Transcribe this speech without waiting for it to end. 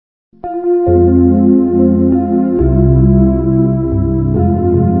The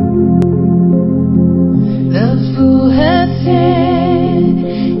fool hath said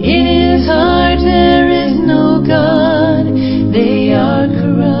in his heart there is no God. They are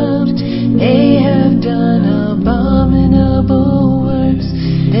corrupt, they have done abominable works.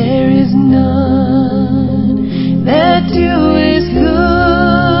 There is none that doeth good.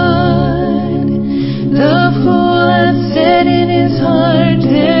 The fool hath said in his heart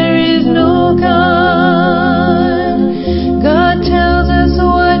there is no God. God tells us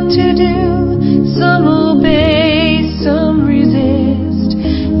what to do. Some obey, some resist.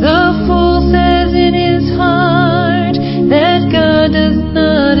 The fool says in his heart that God does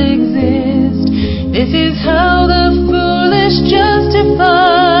not exist. This is how the foolish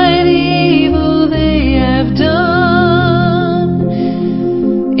justify the evil they have done.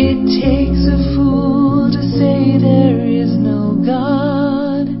 It takes a fool to say there is no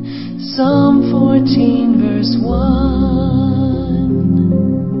God. Psalm 14 verse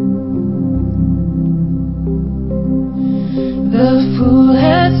 1. The fool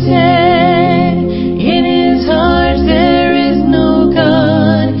hath said in his heart there is no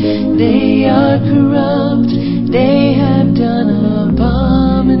God. They are corrupt, they have done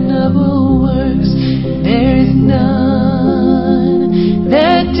abominable works. There is none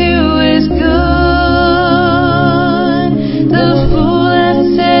that doeth good. The fool hath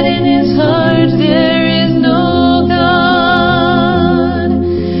said in his heart there is no God.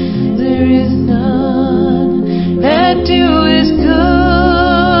 There is none that doeth good.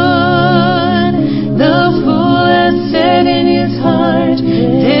 The fool hath said in his heart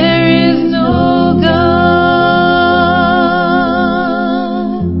there is no God.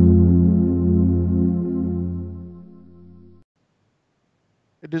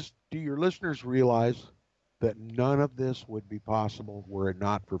 Do your listeners realize that none of this would be possible were it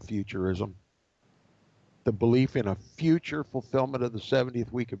not for Futurism? The belief in a future fulfillment of the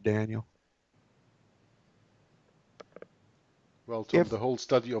 70th week of Daniel? Well, Tom, the whole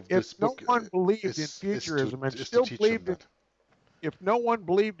study of this book if no one believed in Futurism and still believed in, if no one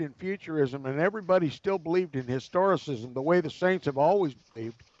believed in Futurism and everybody still believed in historicism the way the saints have always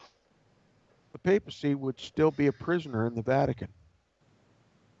believed, the papacy would still be a prisoner in the Vatican.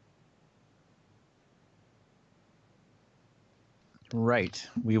 Right.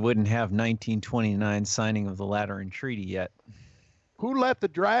 We wouldn't have 1929 signing of the Lateran Treaty yet. Who let the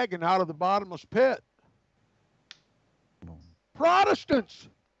dragon out of the bottomless pit? Protestants.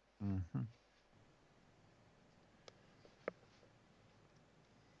 Mm-hmm.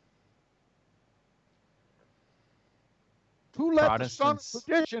 Who let the son of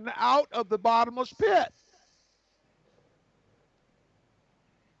perdition out of the bottomless pit?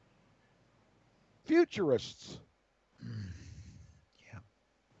 Futurists. Yeah.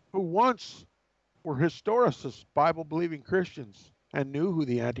 Who once were historicists, Bible-believing Christians, and knew who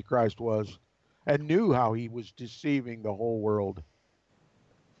the Antichrist was, and knew how he was deceiving the whole world,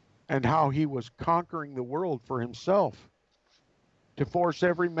 and how he was conquering the world for himself, to force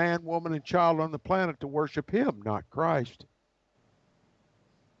every man, woman, and child on the planet to worship him, not Christ.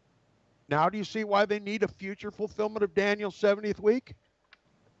 Now do you see why they need a future fulfillment of Daniel's 70th week?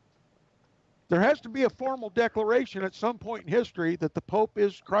 There has to be a formal declaration at some point in history that the Pope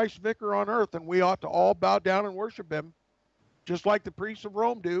is Christ's vicar on earth, and we ought to all bow down and worship him, just like the priests of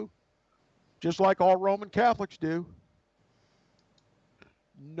Rome do, just like all Roman Catholics do.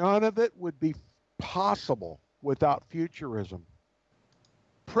 None of it would be possible without Futurism.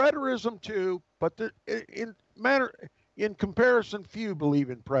 Preterism too, but in comparison, few believe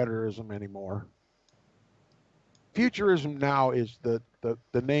in preterism anymore. Futurism now is the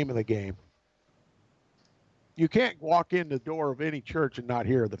name of the game. You can't walk in the door of any church and not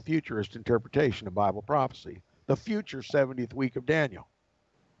hear the futurist interpretation of Bible prophecy. The future 70th week of Daniel.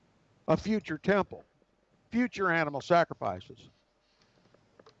 A future temple. Future animal sacrifices.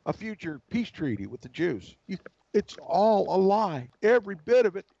 A future peace treaty with the Jews. It's all a lie. Every bit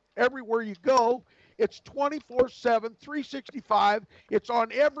of it. Everywhere you go, it's 24/7, 365. It's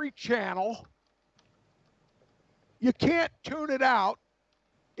on every channel. You can't tune it out.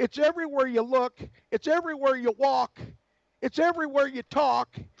 It's everywhere you look. It's everywhere you walk. It's everywhere you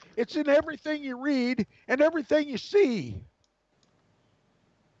talk. It's in everything you read and everything you see.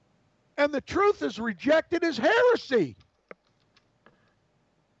 And the truth is rejected as heresy.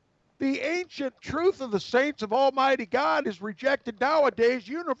 The ancient truth of the saints of Almighty God is rejected nowadays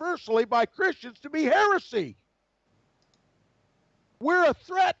universally by Christians to be heresy. We're a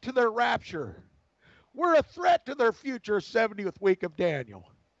threat to their rapture. We're a threat to their future 70th week of Daniel.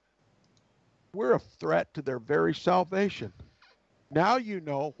 We're a threat to their very salvation. Now you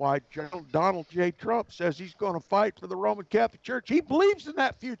know why Donald J. Trump says he's going to fight for the Roman Catholic Church. He believes in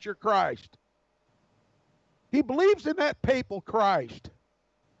that future Christ. He believes in that papal Christ.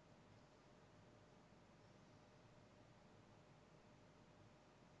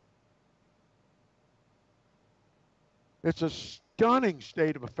 It's a stunning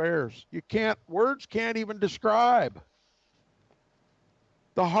state of affairs. Words can't even describe.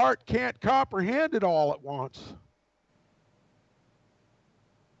 The heart can't comprehend it all at once.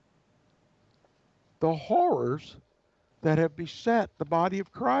 The horrors that have beset the body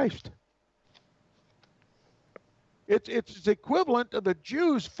of Christ. It's equivalent to the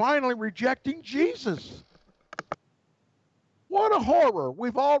Jews finally rejecting Jesus. What a horror.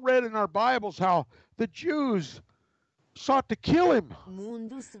 We've all read in our Bibles how the Jews sought to kill him.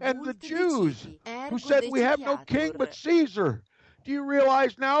 And the Jews who said we have no king but Caesar. Do you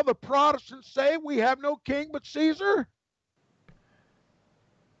realize now the Protestants say we have no king but Caesar?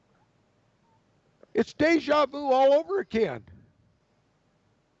 It's deja vu all over again.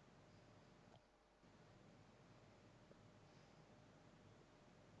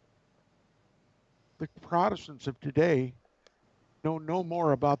 The Protestants of today know no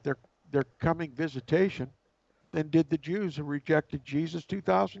more about their coming visitation than did the Jews who rejected Jesus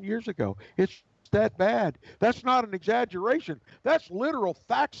 2,000 years ago. It's that bad. That's not an exaggeration. That's literal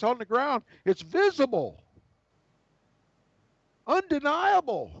facts on the ground. It's visible.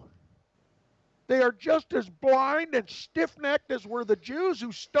 Undeniable. They are just as blind and stiff-necked as were the Jews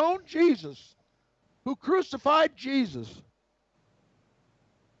who stoned Jesus, who crucified Jesus.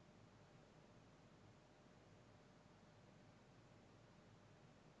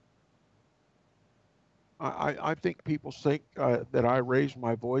 I think people think that I raise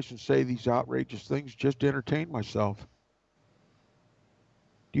my voice and say these outrageous things just to entertain myself.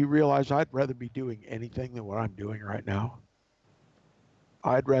 Do you realize I'd rather be doing anything than what I'm doing right now?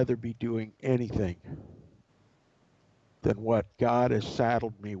 I'd rather be doing anything than what God has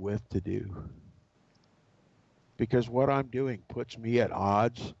saddled me with to do. Because what I'm doing puts me at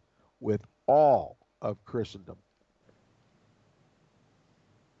odds with all of Christendom.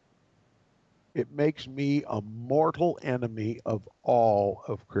 It makes me a mortal enemy of all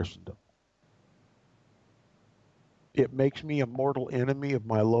of Christendom. It makes me a mortal enemy of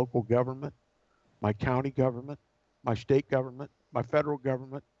my local government, my county government, my state government, my federal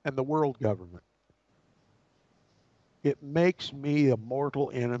government, and the world government. It makes me a mortal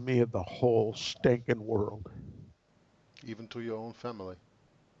enemy of the whole stinking world. Even to your own family.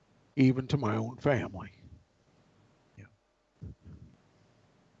 Even to my own family. Yeah.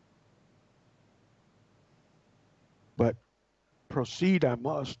 But proceed I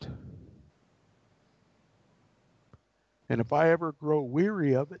must. And if I ever grow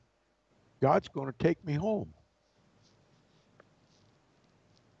weary of it, God's going to take me home.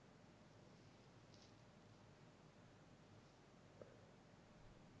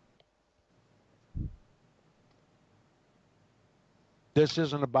 This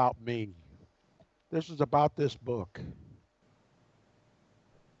isn't about me. This is about this book.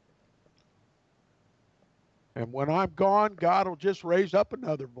 And when I'm gone, God will just raise up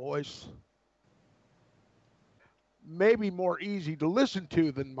another voice. Maybe more easy to listen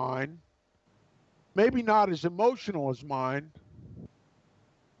to than mine. Maybe not as emotional as mine.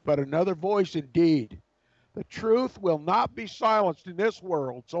 But another voice indeed. The truth will not be silenced in this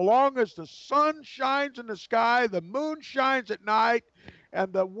world. So long as the sun shines in the sky, the moon shines at night,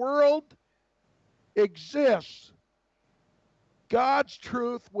 and the world exists, God's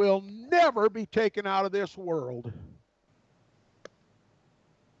truth will never be taken out of this world.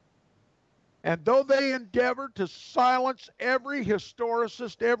 And though they endeavor to silence every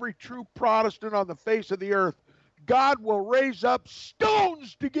historicist, every true Protestant on the face of the earth, God will raise up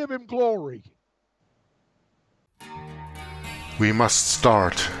stones to give him glory. We must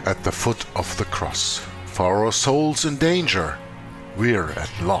start at the foot of the cross. For our souls in danger, we're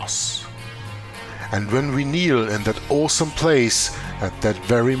at loss. And when we kneel in that awesome place, at that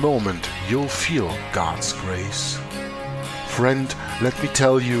very moment, you'll feel God's grace. Friend, let me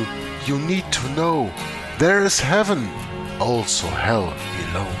tell you, you need to know, there is heaven, also hell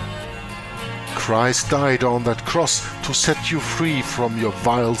below. Christ died on that cross to set you free from your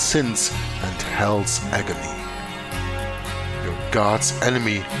vile sins and hell's agony. You're God's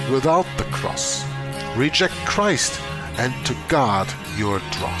enemy without the cross. Reject Christ, and to God you're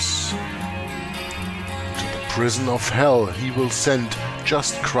dross. To the prison of hell he will send,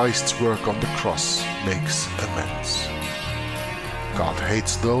 just Christ's work on the cross makes amends. God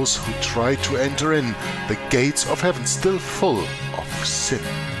hates those who try to enter in, the gates of heaven still full of sin.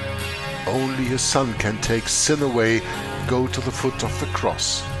 Only his Son can take sin away, go to the foot of the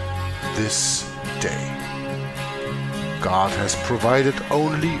cross this day. God has provided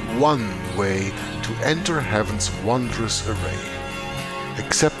only one way to enter heaven's wondrous array.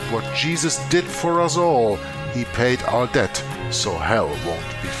 Accept what Jesus did for us all. He paid our debt, so hell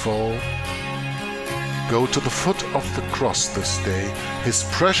won't befall. Go to the foot of the cross this day. His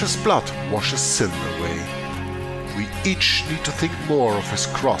precious blood washes sin away. We each need to think more of his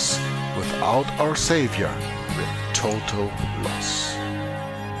cross. Without our Savior, we're total loss.